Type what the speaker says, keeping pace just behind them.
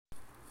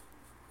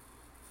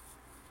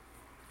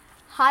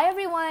Hi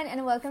everyone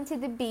and welcome to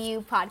the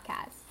BU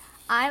podcast.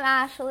 I'm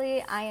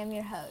Ashley, I am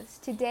your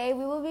host. Today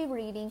we will be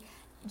reading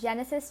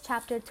Genesis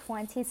chapter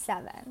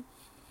 27.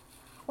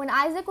 When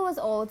Isaac was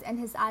old and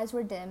his eyes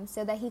were dim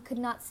so that he could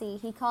not see,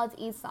 he called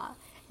Esau,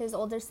 his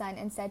older son,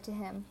 and said to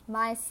him,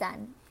 "My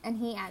son." And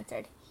he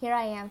answered, "Here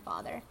I am,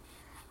 father."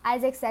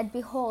 Isaac said,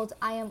 "Behold,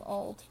 I am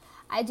old.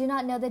 I do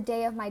not know the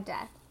day of my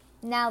death.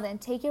 Now then,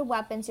 take your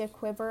weapons, your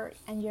quiver,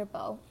 and your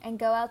bow, and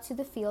go out to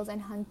the fields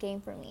and hunt game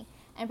for me,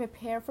 and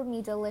prepare for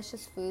me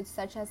delicious food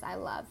such as I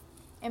love,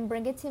 and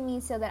bring it to me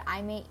so that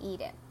I may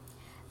eat it,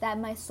 that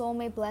my soul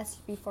may bless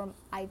you before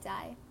I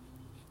die."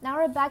 Now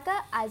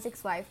Rebekah,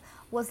 Isaac's wife,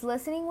 was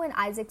listening when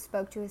Isaac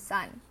spoke to his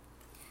son.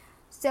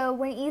 So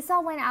when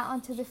Esau went out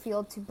onto the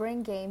field to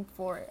bring game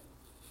for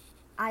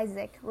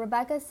Isaac,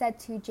 Rebekah said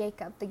to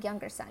Jacob, the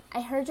younger son,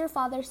 "I heard your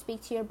father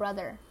speak to your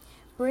brother.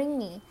 Bring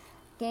me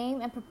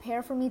game and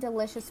prepare for me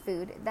delicious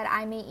food, that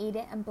I may eat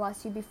it and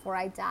bless you before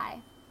I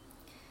die.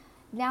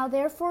 Now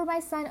therefore,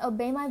 my son,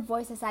 obey my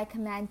voice as I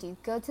command you.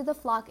 Go to the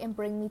flock and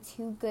bring me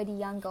 2 good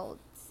young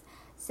goats,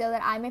 so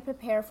that I may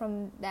prepare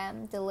from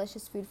them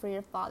delicious food for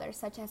your father,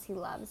 such as he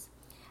loves.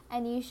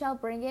 And you shall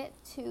bring it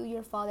to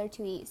your father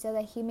to eat, so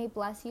that he may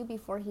bless you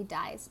before he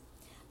dies."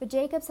 But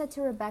Jacob said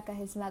to Rebekah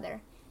his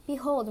mother,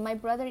 "Behold, my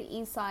brother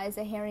Esau is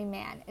a hairy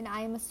man, and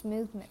I am a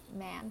smooth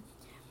man.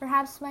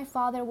 Perhaps my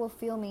father will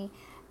feel me,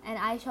 and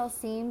I shall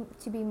seem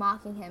to be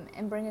mocking him,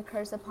 and bring a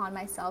curse upon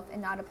myself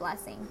and not a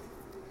blessing."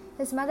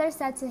 His mother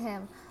said to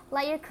him,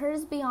 "Let your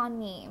curse be on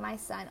me, my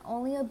son.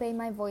 Only obey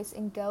my voice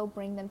and go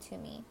bring them to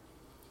me."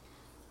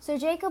 So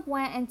Jacob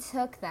went and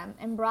took them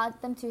and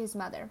brought them to his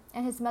mother,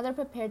 and his mother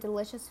prepared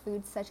delicious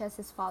food such as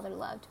his father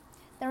loved.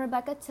 Then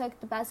Rebekah took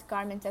the best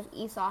garments of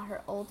Esau,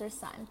 her older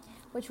son,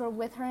 which were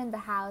with her in the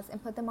house,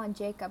 and put them on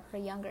Jacob, her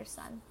younger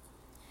son.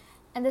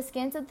 And the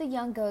skins of the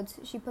young goats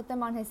she put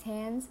them on his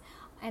hands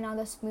and on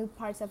the smooth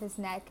parts of his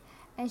neck,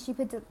 and she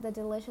put the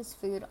delicious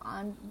food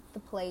on the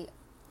plate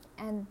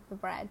and the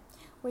bread,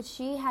 which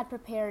she had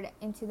prepared,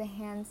 into the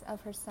hands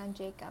of her son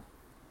Jacob.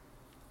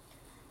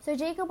 So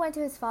Jacob went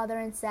to his father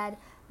and said,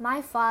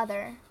 "My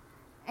father."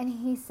 And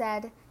he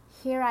said,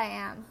 "Here I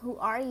am. Who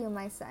are you,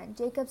 my son?"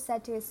 Jacob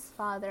said to his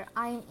father,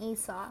 "I am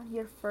Esau,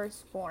 your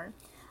firstborn.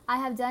 I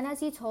have done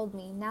as you told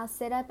me. Now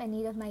sit up and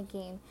eat of my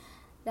game,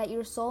 that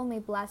your soul may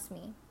bless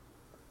me."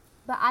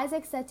 But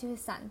Isaac said to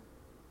his son,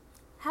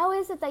 "How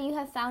is it that you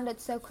have found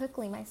it so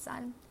quickly, my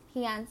son?"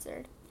 He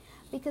answered,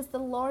 "Because the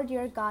Lord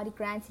your God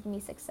granted me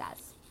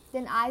success."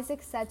 Then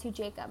Isaac said to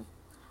Jacob,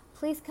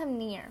 "Please come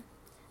near,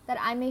 that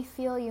I may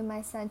feel you,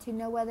 my son, to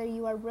know whether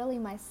you are really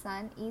my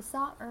son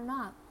Esau or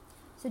not."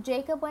 So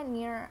Jacob went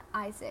near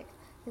Isaac,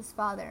 his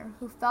father,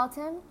 who felt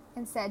him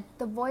and said,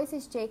 "The voice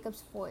is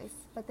Jacob's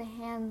voice, but the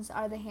hands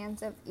are the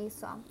hands of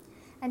Esau."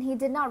 And he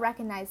did not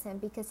recognize him,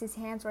 because his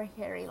hands were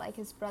hairy like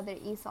his brother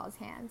Esau's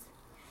hands.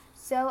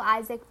 So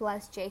Isaac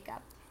blessed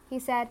Jacob. He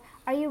said,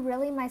 "Are you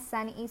really my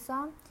son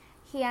Esau?"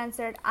 He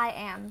answered, "I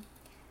am."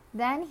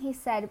 Then he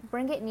said,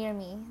 "Bring it near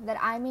me, that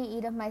I may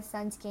eat of my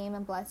son's game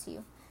and bless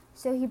you."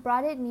 So he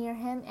brought it near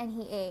him, and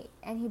he ate,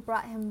 and he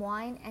brought him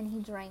wine, and he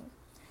drank.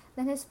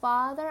 Then his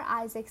father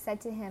Isaac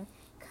said to him,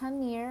 "Come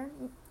near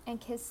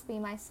and kiss me,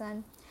 my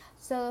son."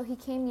 So he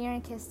came near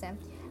and kissed him,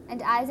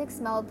 and Isaac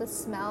smelled the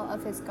smell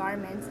of his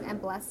garments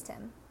and blessed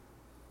him.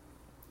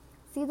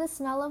 "See, the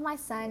smell of my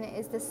son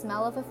is the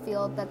smell of a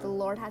field that the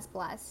Lord has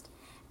blessed.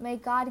 May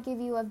God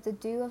give you of the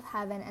dew of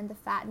heaven and the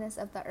fatness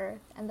of the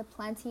earth and the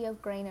plenty of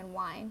grain and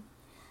wine.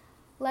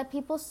 Let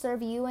people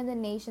serve you and the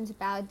nations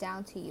bow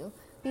down to you.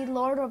 Be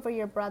Lord over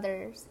your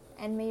brothers,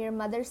 and may your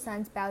mother's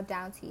sons bow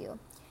down to you.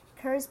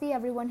 Cursed be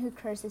everyone who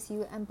curses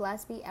you, and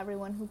blessed be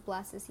everyone who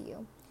blesses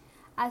you."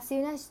 As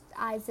soon as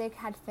Isaac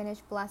had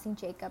finished blessing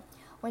Jacob,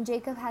 when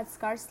Jacob had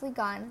scarcely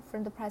gone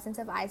from the presence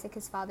of Isaac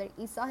his father,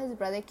 Esau his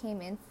brother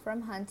came in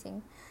from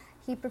hunting.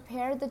 He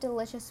prepared the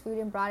delicious food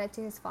and brought it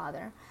to his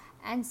father.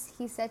 And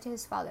he said to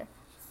his father,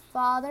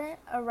 "Father,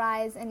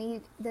 arise and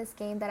eat this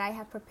game that I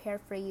have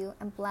prepared for you,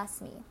 and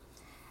bless me."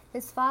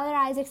 His father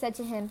Isaac said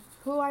to him,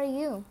 "Who are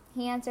you?"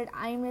 He answered,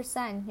 "I am your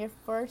son, your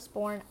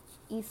firstborn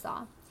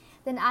Esau."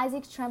 Then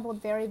Isaac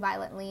trembled very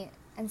violently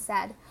and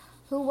said,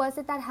 "Who was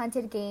it that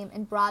hunted game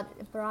and brought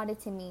it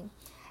to me?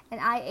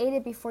 And I ate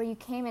it before you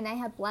came, and I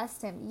have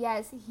blessed him.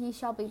 Yes, he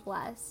shall be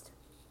blessed."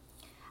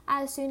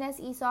 As soon as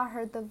Esau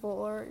heard the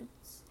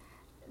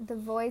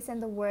voice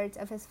and the words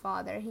of his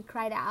father, he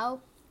cried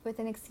out with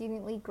an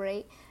exceedingly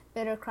great,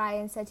 bitter cry,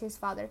 and said to his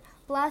father,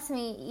 "Bless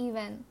me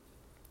even,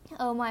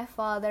 O my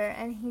father."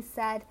 And he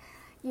said,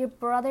 "Your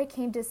brother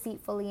came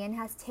deceitfully and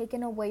has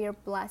taken away your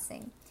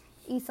blessing."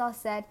 Esau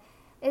said,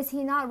 "Is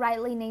he not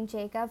rightly named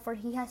Jacob? For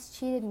he has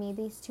cheated me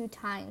these 2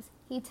 times.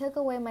 He took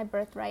away my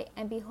birthright,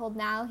 and behold,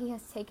 now he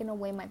has taken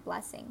away my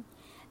blessing."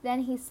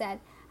 Then he said,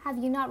 "Have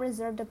you not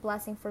reserved a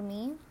blessing for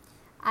me?"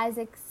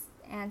 Isaac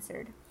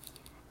answered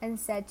and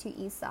said to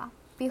Esau,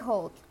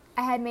 "Behold,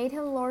 I had made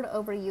him lord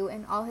over you,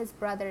 and all his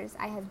brothers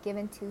I have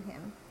given to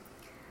him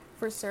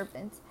for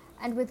servants,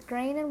 and with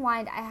grain and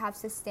wine I have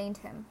sustained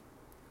him.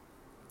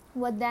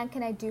 What then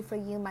can I do for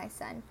you, my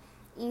son?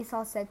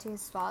 Esau said to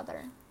his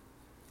father,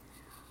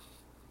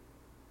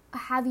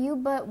 "Have you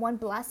but one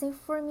blessing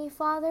for me,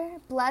 father?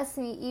 Bless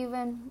me,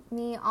 even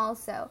me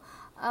also,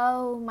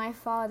 oh my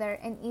father."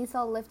 And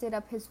Esau lifted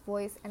up his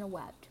voice and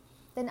wept.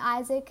 Then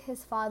Isaac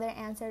his father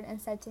answered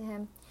and said to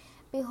him,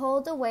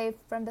 "Behold, away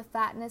from the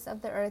fatness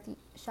of the earth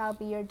shall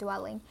be your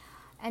dwelling,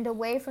 and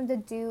away from the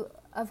dew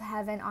of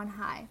heaven on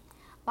high.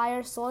 By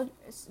your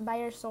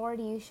sword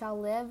you shall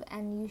live,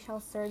 and you shall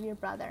serve your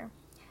brother.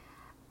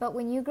 But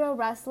when you grow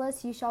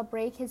restless, you shall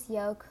break his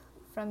yoke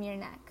from your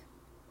neck."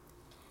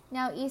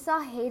 Now Esau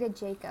hated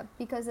Jacob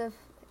because of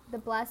the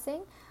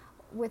blessing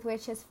with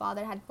which his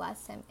father had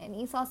blessed him. And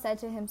Esau said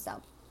to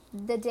himself,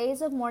 "The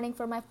days of mourning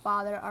for my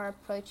father are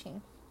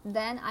approaching.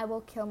 Then I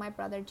will kill my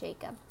brother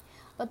Jacob."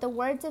 But the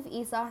words of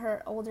Esau,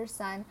 her older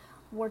son,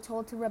 were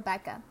told to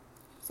Rebekah.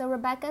 So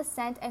Rebekah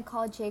sent and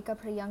called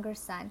Jacob, her younger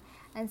son,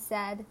 and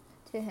said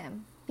to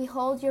him,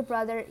 "Behold, your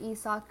brother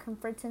Esau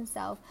comforts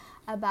himself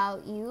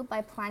about you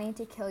by planning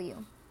to kill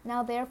you.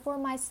 Now therefore,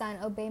 my son,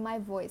 obey my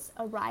voice.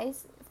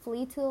 Arise,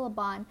 flee to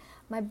Laban,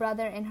 my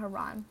brother in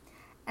Haran,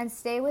 and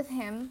stay with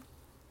him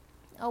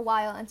a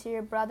while until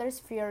your brother's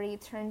fury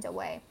turns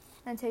away,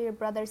 until your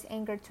brother's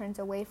anger turns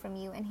away from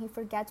you, and he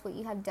forgets what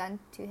you have done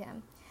to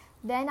him.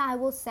 Then I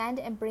will send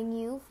and bring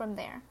you from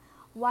there.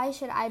 Why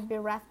should I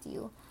bereft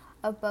you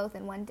of both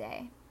in one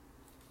day?"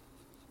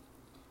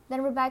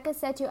 Then Rebekah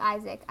said to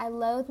Isaac, "I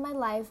loathe my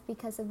life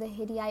because of the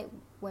Hittite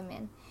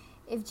women.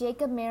 If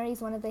Jacob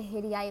marries one of the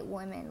Hittite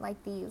women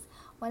like these,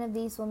 one of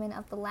these women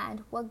of the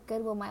land, what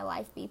good will my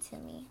life be to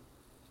me?"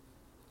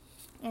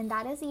 And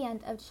that is the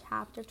end of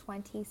chapter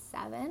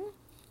 27.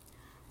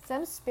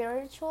 Some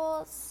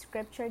spiritual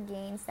scripture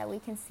gains that we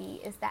can see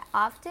is that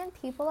often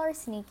people are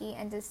sneaky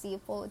and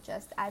deceitful,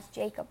 just as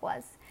Jacob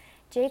was.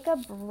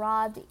 Jacob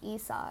robbed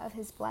Esau of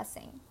his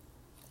blessing.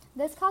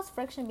 This caused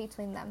friction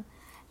between them.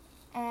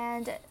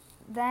 And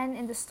then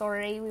in the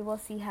story, we will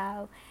see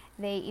how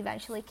they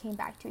eventually came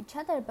back to each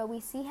other. But we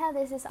see how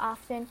this is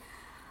often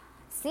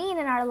seen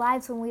in our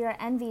lives when we are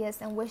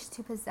envious and wish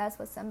to possess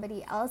what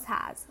somebody else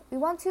has. We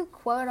want to,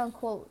 quote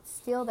unquote,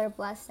 steal their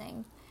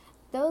blessing.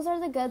 Those are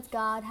the goods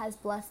God has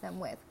blessed them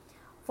with.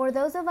 For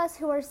those of us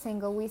who are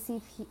single, we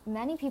see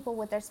many people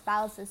with their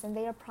spouses and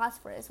they are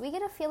prosperous. We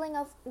get a feeling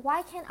of,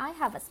 why can't I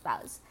have a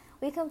spouse?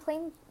 We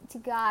complain to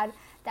God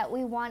that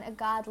we want a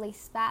godly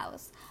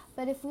spouse.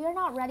 But if we are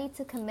not ready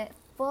to commit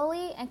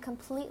fully and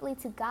completely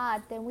to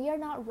God, then we are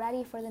not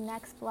ready for the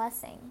next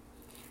blessing.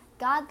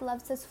 God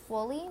loves us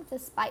fully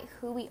despite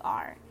who we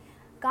are.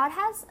 God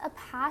has a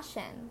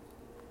passion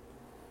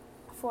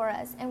for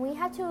us, and we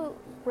have to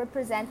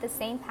represent the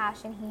same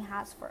passion He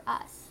has for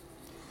us.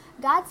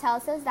 God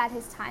tells us that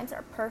His times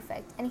are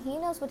perfect, and He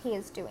knows what He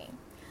is doing.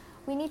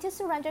 We need to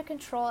surrender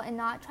control and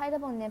not try to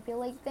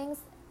manipulate things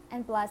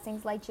and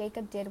blessings like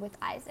Jacob did with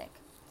Isaac.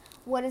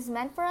 What is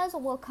meant for us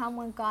will come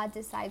when God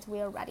decides we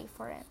are ready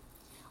for it.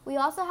 We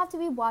also have to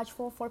be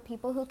watchful for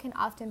people who can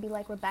often be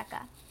like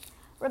Rebekah.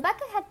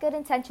 Rebekah had good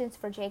intentions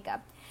for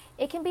Jacob.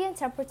 It can be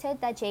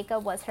interpreted that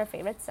Jacob was her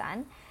favorite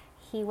son.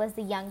 He was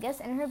the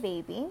youngest and her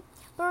baby.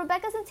 But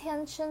Rebekah's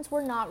intentions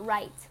were not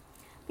right.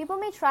 People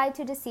may try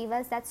to deceive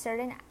us that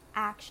certain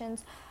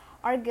actions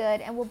are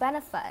good and will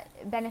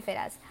benefit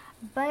us.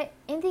 But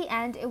in the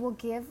end, it will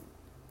give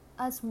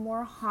us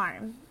more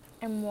harm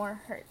and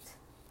more hurt.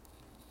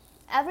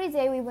 Every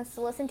day we must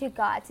listen to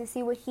God to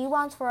see what He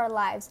wants for our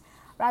lives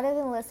rather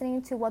than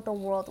listening to what the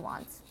world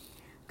wants.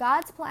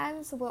 God's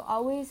plans will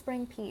always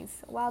bring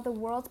peace, while the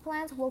world's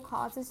plans will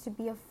cause us to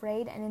be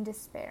afraid and in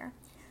despair.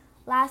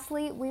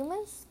 Lastly, we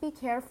must be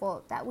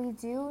careful that we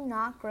do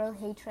not grow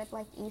hatred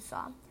like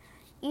Esau.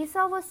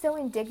 Esau was so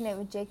indignant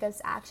with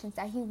Jacob's actions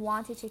that he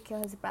wanted to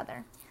kill his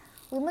brother.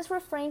 We must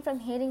refrain from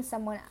hating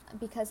someone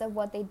because of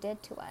what they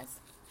did to us.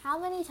 How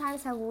many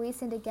times have we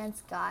sinned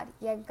against God,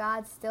 yet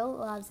God still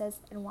loves us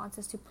and wants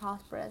us to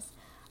prosper us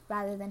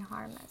rather than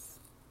harm us?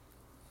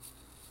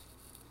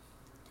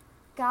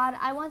 God,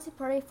 I want to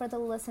pray for the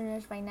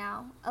listeners right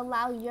now.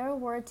 Allow your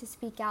word to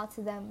speak out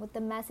to them with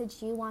the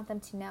message you want them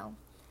to know.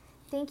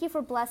 Thank you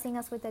for blessing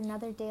us with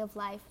another day of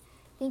life.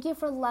 Thank you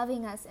for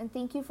loving us, and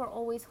thank you for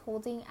always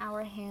holding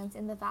our hands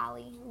in the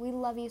valley. We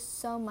love you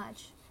so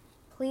much.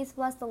 Please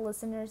bless the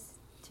listeners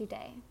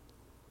today.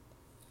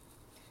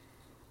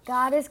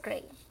 God is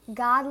great.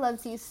 God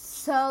loves you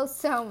so,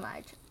 so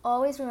much.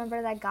 Always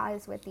remember that God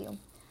is with you.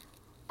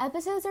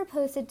 Episodes are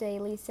posted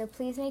daily, so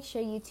please make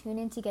sure you tune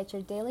in to get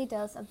your daily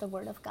dose of the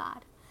Word of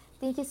God.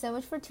 Thank you so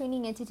much for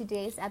tuning into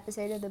today's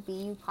episode of the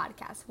BU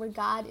Podcast, where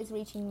God is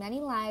reaching many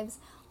lives,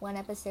 one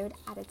episode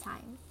at a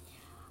time.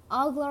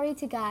 All glory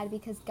to God,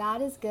 because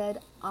God is good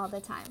all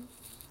the time.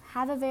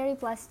 Have a very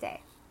blessed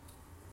day.